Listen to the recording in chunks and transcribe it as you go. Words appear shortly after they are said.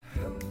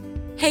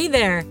Hey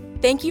there!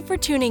 Thank you for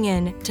tuning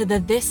in to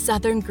the This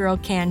Southern Girl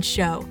Can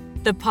show,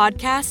 the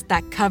podcast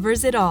that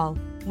covers it all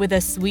with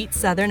a sweet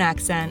Southern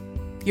accent.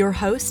 Your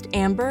host,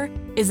 Amber,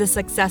 is a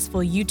successful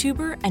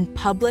YouTuber and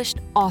published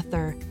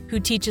author who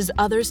teaches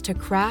others to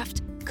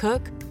craft,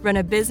 cook, run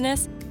a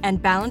business,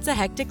 and balance a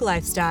hectic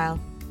lifestyle.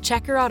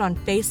 Check her out on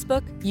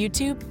Facebook,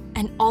 YouTube,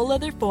 and all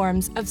other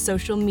forms of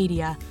social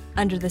media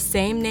under the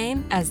same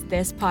name as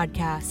this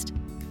podcast,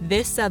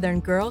 This Southern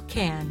Girl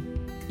Can.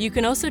 You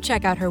can also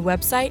check out her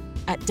website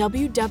at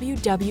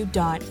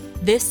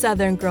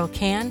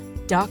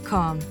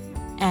www.thissoutherngirlcan.com.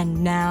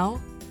 And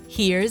now,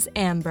 here's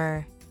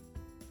Amber.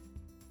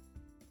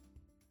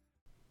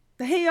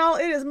 Hey y'all,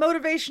 it is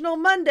Motivational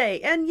Monday,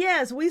 and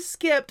yes, we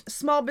skipped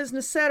Small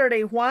Business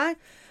Saturday. Why?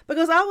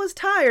 Because I was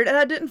tired and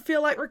I didn't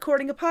feel like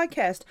recording a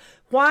podcast.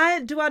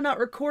 Why do I not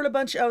record a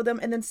bunch of them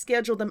and then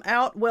schedule them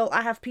out? Well,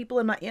 I have people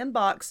in my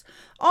inbox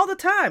all the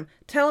time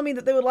telling me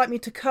that they would like me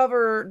to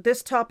cover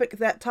this topic,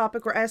 that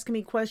topic, or asking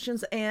me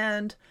questions,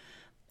 and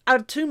I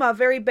do my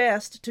very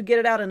best to get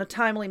it out in a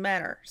timely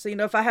manner. So,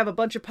 if I have a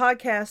bunch of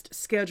podcasts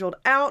scheduled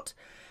out,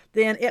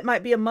 then it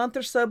might be a month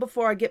or so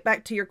before I get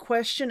back to your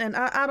question, and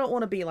I don't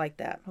want to be like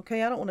that,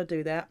 okay? I don't want to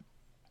do that.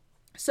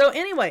 So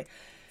anyway,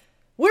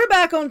 we're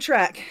back on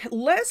track.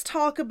 Let's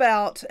talk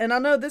about, and I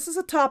know this is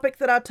a topic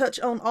that I touch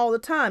on all the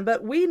time,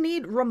 but we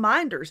need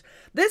reminders.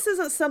 This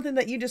isn't something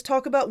that you just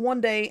talk about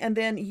one day and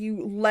then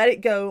you let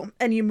it go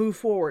and you move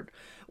forward.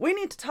 We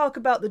need to talk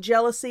about the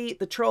jealousy,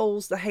 the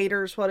trolls, the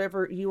haters,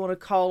 whatever you want to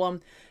call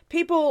them.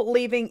 People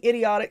leaving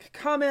idiotic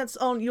comments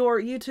on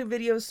your YouTube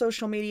videos,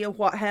 social media,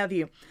 what have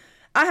you.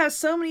 I have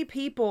so many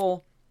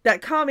people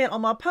that comment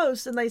on my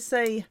posts and they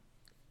say,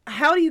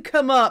 how do you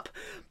come up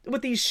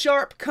with these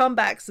sharp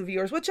comebacks of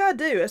yours? Which I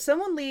do. If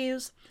someone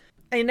leaves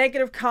a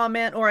negative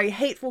comment or a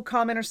hateful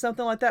comment or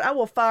something like that, I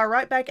will fire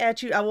right back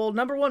at you. I will,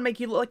 number one, make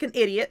you look like an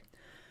idiot.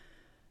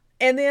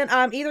 And then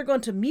I'm either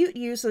going to mute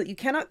you so that you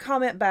cannot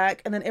comment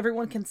back and then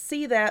everyone can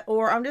see that,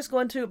 or I'm just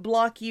going to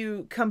block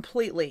you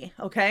completely,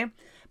 okay?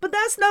 But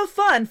that's no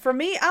fun. For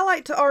me, I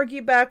like to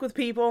argue back with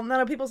people. And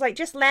then people's like,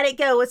 just let it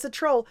go. It's a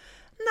troll.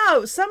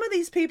 No, some of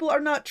these people are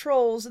not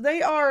trolls.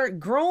 They are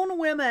grown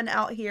women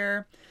out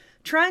here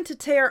trying to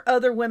tear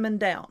other women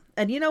down.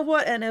 And you know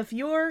what? And if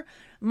your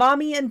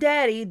mommy and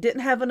daddy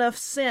didn't have enough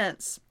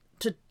sense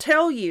to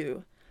tell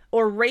you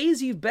or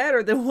raise you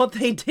better than what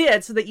they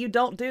did so that you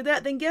don't do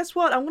that, then guess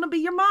what? I'm going to be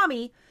your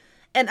mommy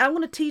and I'm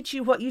going to teach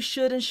you what you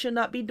should and should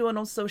not be doing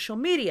on social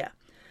media.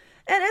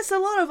 And it's a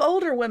lot of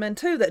older women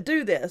too that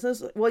do this.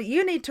 It's, well,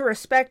 you need to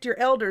respect your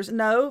elders.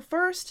 No,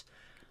 first,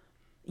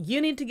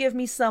 you need to give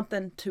me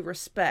something to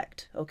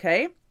respect,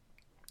 okay?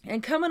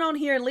 And coming on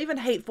here and leaving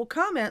hateful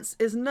comments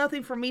is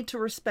nothing for me to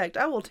respect.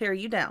 I will tear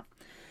you down.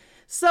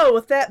 So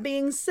with that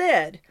being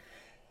said,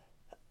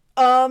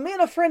 me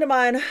and a friend of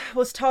mine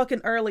was talking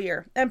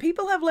earlier, and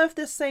people have left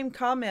this same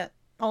comment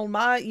on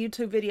my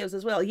YouTube videos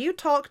as well. You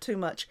talk too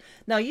much.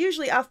 Now,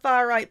 usually I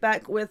fire right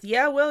back with,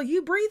 yeah, well,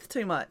 you breathe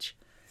too much.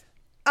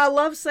 I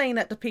love saying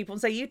that to people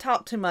and say, you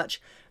talk too much.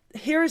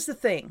 Here's the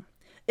thing.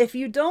 If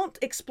you don't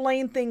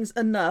explain things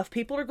enough,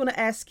 people are going to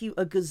ask you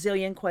a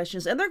gazillion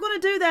questions, and they're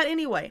going to do that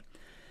anyway.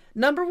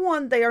 Number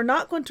one, they are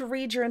not going to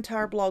read your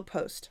entire blog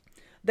post.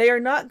 They are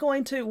not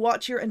going to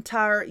watch your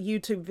entire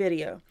YouTube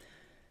video.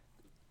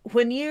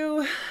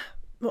 And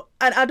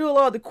I do a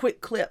lot of the quick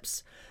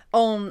clips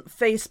on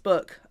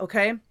Facebook,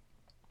 okay?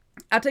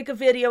 I take a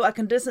video, I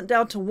condense it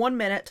down to 1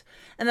 minute,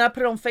 and then I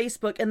put it on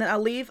Facebook, and then I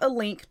leave a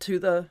link to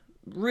the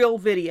real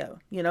video,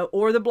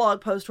 or the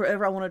blog post,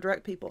 wherever I want to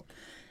direct people.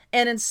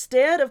 And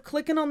instead of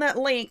clicking on that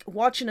link,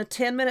 watching a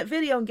 10-minute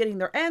video and getting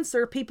their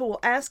answer, people will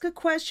ask a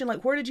question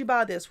like, where did you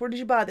buy this? Where did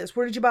you buy this?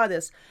 Where did you buy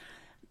this?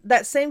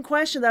 That same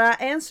question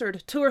that I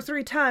answered 2 or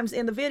 3 times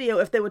in the video,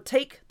 if they would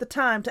take the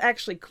time to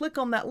actually click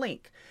on that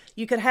link,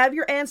 you could have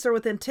your answer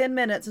within 10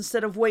 minutes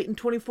instead of waiting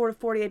 24 to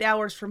 48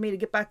 hours for me to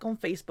get back on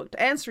Facebook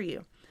to answer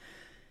you.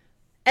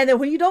 And then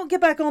when you don't get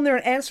back on there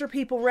and answer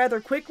people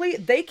rather quickly,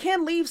 they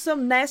can leave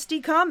some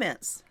nasty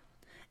comments.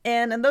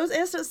 And in those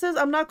instances,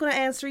 I'm not going to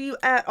answer you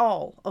at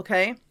all,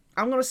 okay?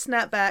 I'm going to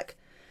snap back,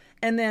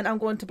 and then I'm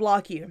going to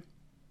block you.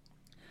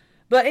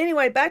 But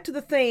anyway, back to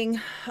the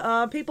thing.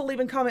 People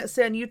leaving comments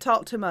saying you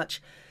talk too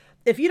much.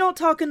 If you don't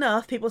talk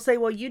enough, people say,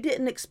 well, you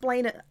didn't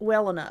explain it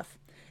well enough.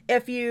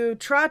 If you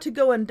try to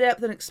go in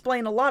depth and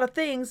explain a lot of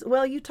things,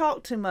 well, you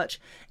talk too much.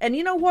 And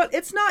you know what?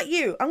 It's not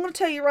you. I'm going to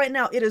tell you right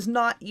now, it is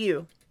not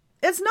you.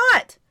 It's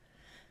not.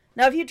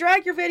 Now, if you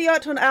drag your video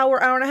out to an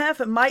hour, hour and a half,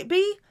 it might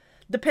be.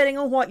 Depending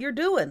on what you're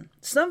doing.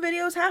 Some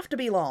videos have to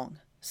be long.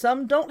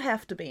 Some don't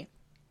have to be.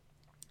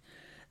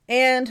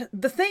 And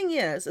the thing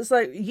is, it's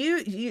like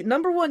you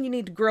number one, you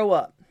need to grow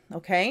up,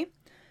 okay?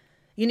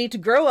 You need to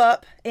grow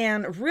up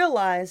and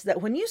realize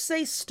that when you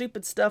say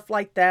stupid stuff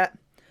like that,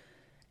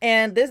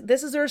 and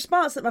this is a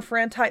response that my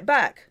friend typed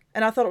back,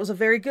 and I thought it was a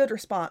very good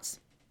response.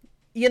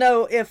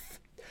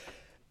 If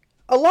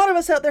a lot of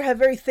us out there have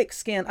very thick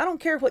skin, I don't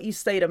care what you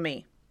say to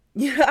me.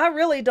 I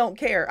really don't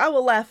care. I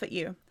will laugh at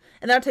you.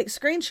 And then I take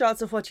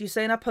screenshots of what you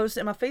say and I post it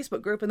in my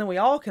Facebook group, and then we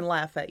all can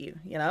laugh at you,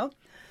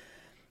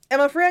 And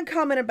my friend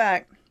commented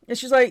back, and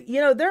she's like,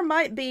 there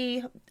might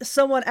be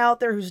someone out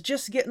there who's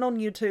just getting on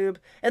YouTube,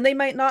 and they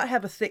might not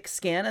have a thick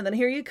skin, and then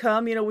here you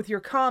come, with your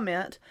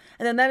comment,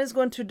 and then that is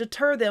going to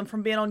deter them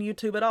from being on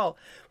YouTube at all.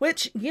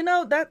 Which,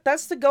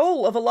 that's the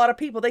goal of a lot of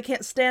people. They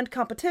can't stand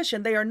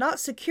competition. They are not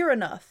secure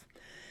enough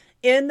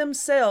in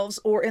themselves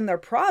or in their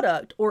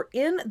product or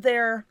in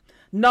their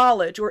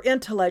knowledge or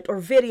intellect or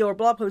video or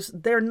blog posts.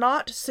 They're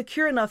not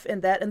secure enough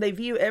in that, and they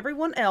view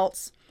everyone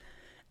else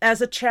as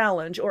a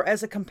challenge or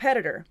as a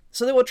competitor.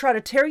 So they will try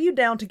to tear you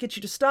down to get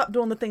you to stop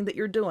doing the thing that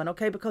you're doing,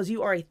 okay? Because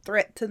you are a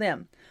threat to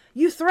them.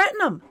 You threaten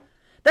them.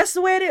 That's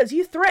the way it is.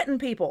 You threaten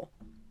people.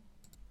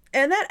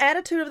 And that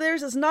attitude of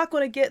theirs is not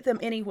going to get them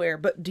anywhere.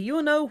 But do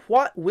you know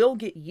what will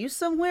get you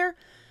somewhere?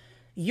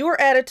 Your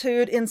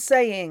attitude in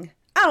saying,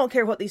 I don't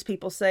care what these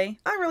people say.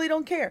 I really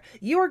don't care.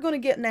 You are going to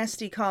get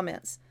nasty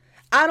comments.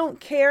 I don't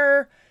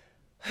care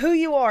who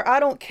you are. I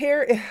don't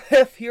care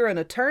if you're an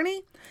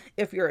attorney,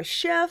 if you're a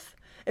chef,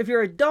 if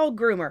you're a dog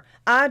groomer.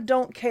 I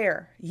don't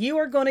care. You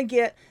are going to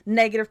get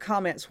negative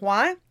comments.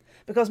 Why?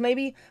 Because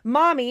maybe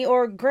mommy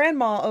or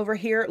grandma over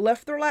here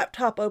left their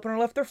laptop open or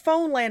left their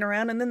phone laying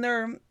around, and then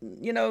their,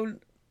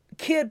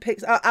 kid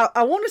picks.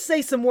 I want to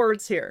say some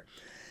words here,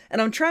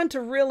 and I'm trying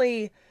to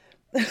really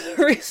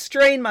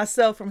restrain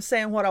myself from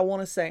saying what I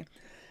want to say.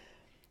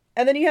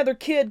 And then you have their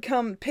kid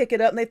come pick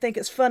it up, and they think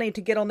it's funny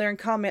to get on there and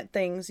comment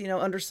things,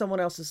 under someone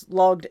else's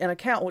logged in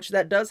account, which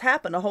that does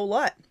happen a whole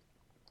lot.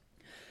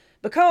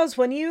 Because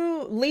when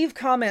you leave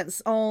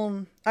comments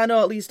on, I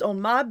know at least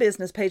on my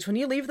business page, when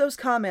you leave those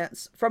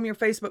comments from your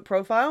Facebook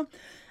profile,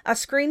 I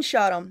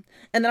screenshot them.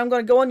 And then I'm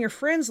going to go on your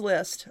friends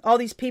list. All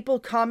these people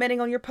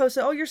commenting on your post.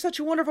 Oh, you're such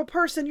a wonderful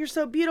person. You're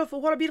so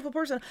beautiful. What a beautiful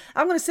person.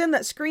 I'm going to send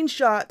that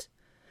screenshot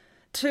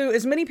to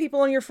as many people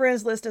on your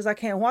friends list as I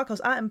can. Why?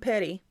 Because I am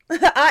petty.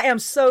 I am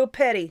so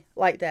petty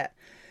like that.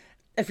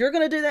 If you're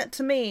going to do that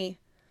to me,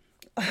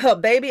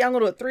 baby, I'm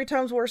going to do it 3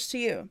 times worse to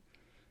you.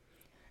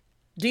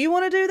 Do you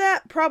want to do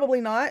that? Probably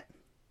not.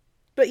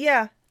 But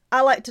yeah,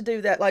 I like to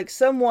do that. Like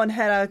someone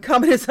had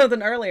commented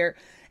something earlier.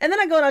 And then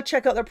I go and I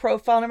check out their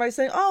profile and everybody's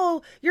saying,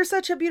 oh, you're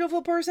such a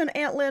beautiful person,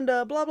 Aunt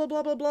Linda, blah, blah,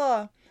 blah, blah,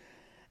 blah.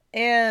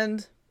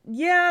 And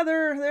yeah,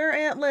 their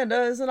Aunt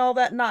Linda isn't all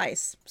that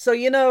nice. So,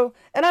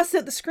 and I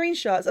sent the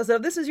screenshots. I said,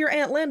 if this is your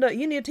Aunt Linda,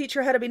 you need to teach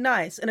her how to be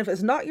nice. And if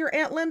it's not your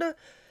Aunt Linda,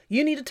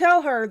 you need to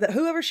tell her that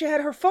whoever she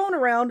had her phone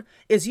around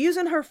is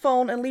using her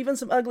phone and leaving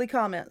some ugly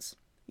comments.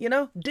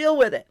 Deal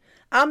with it.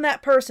 I'm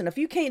that person. If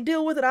you can't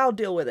deal with it, I'll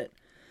deal with it.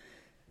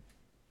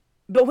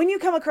 But when you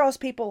come across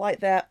people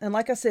like that, and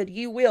like I said,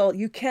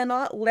 you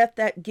cannot let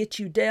that get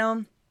you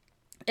down.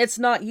 It's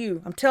not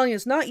you. I'm telling you,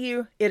 it's not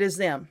you. It is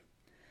them.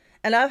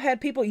 And I've had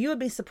people, you would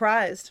be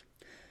surprised.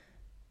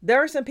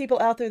 There are some people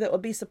out there that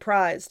would be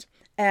surprised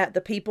at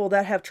the people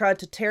that have tried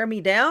to tear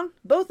me down,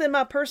 both in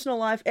my personal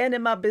life and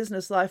in my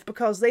business life,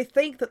 because they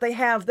think that they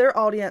have their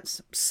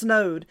audience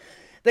snowed.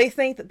 They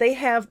think that they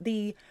have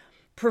the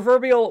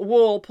proverbial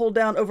wool pulled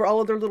down over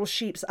all of their little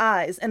sheep's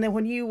eyes. And then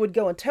when you would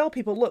go and tell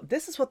people, look,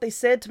 this is what they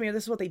said to me, or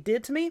this is what they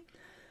did to me.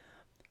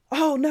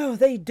 Oh, no,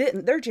 they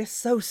didn't. They're just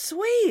so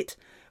sweet.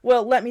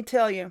 Well, let me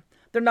tell you,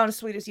 they're not as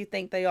sweet as you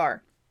think they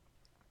are.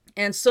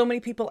 And so many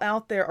people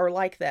out there are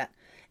like that.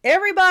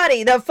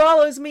 Everybody that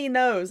follows me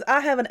knows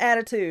I have an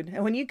attitude.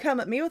 And when you come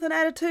at me with an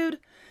attitude,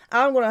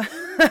 I'm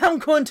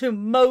going to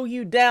mow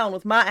you down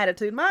with my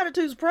attitude. My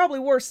attitude is probably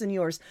worse than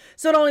yours.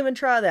 So don't even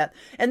try that.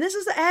 And this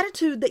is the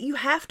attitude that you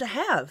have to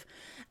have.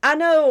 I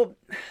know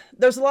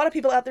there's a lot of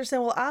people out there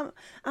saying, well,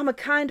 I'm a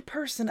kind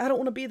person. I don't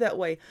want to be that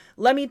way.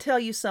 Let me tell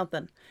you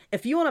something.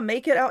 If you want to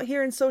make it out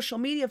here in social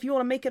media, if you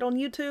want to make it on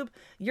YouTube,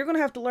 you're going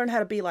to have to learn how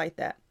to be like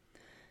that.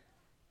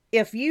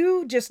 If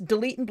you just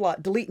delete and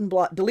blot, delete and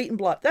blot, delete and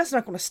blot, that's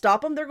not going to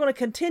stop them. They're going to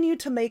continue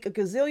to make a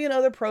gazillion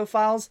other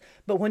profiles.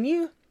 But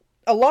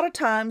a lot of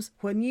times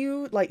when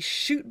you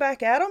shoot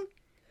back at them,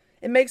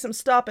 it makes them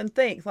stop and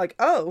think like,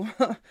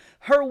 oh,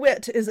 her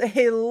wit is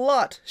a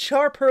lot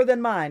sharper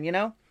than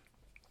mine,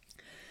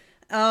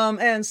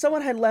 And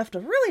someone had left a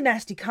really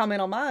nasty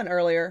comment on mine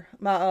earlier,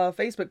 my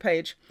Facebook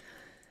page.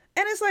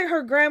 And it's like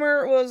her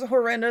grammar was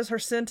horrendous. Her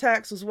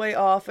syntax was way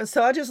off. And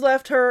so I just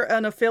left her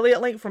an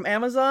affiliate link from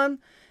Amazon,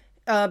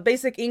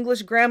 Basic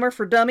English Grammar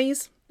for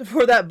Dummies,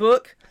 for that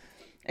book.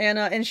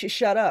 And she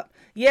shut up.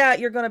 Yeah,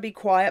 you're going to be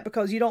quiet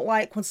because you don't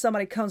like when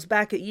somebody comes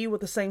back at you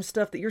with the same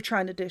stuff that you're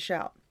trying to dish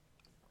out.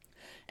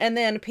 And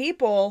then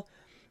people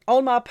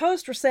on my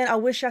post were saying, I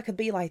wish I could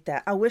be like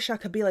that. I wish I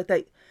could be like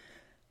that.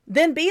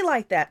 Then be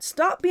like that.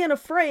 Stop being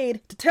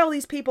afraid to tell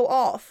these people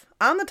off.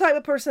 I'm the type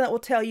of person that will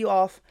tell you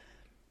off,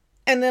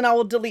 and then I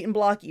will delete and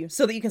block you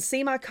so that you can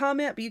see my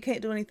comment, but you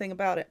can't do anything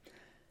about it.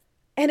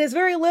 And it's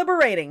very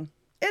liberating.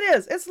 It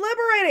is. It's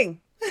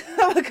liberating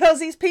because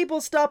these people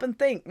stop and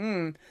think,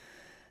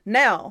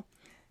 Now,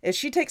 if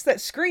she takes that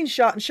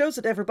screenshot and shows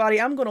it to everybody,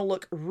 I'm going to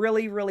look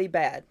really, really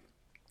bad.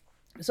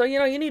 So,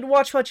 you need to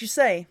watch what you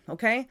say,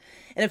 okay?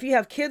 And if you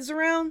have kids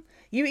around,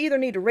 you either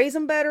need to raise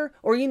them better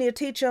or you need to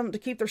teach them to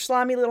keep their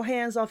slimy little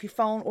hands off your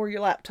phone or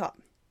your laptop.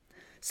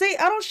 See,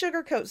 I don't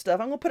sugarcoat stuff.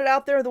 I'm going to put it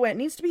out there the way it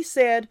needs to be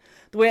said,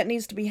 the way it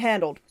needs to be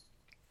handled.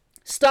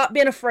 Stop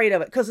being afraid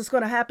of it, because it's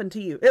going to happen to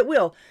you. It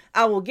will.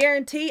 I will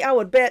guarantee, I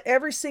would bet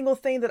every single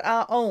thing that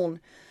I own,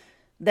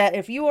 that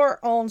if you are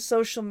on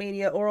social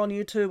media or on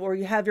YouTube or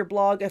you have your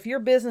blog, if your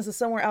business is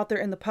somewhere out there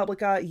in the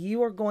public eye,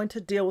 you are going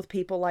to deal with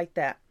people like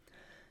that.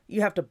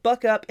 You have to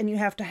buck up and you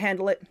have to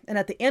handle it. And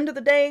at the end of the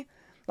day,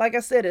 like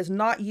I said, it's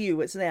not you,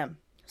 it's them.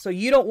 So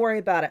you don't worry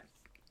about it.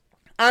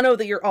 I know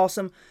that you're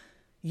awesome.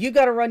 You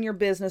got to run your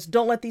business.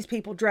 Don't let these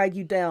people drag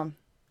you down.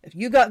 If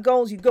you got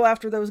goals, you go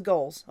after those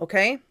goals,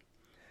 okay?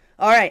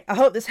 All right, I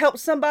hope this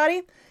helps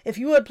somebody. If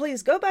you would,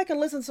 please go back and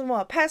listen to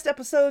some past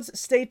episodes.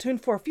 Stay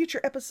tuned for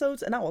future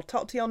episodes, and I will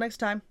talk to y'all next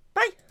time.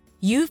 Bye.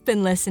 You've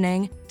been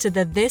listening to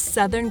the This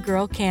Southern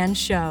Girl Can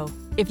show.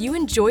 If you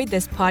enjoyed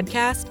this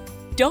podcast,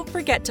 don't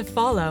forget to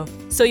follow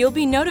so you'll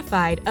be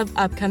notified of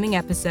upcoming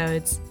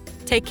episodes.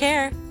 Take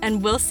care,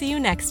 and we'll see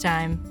you next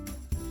time.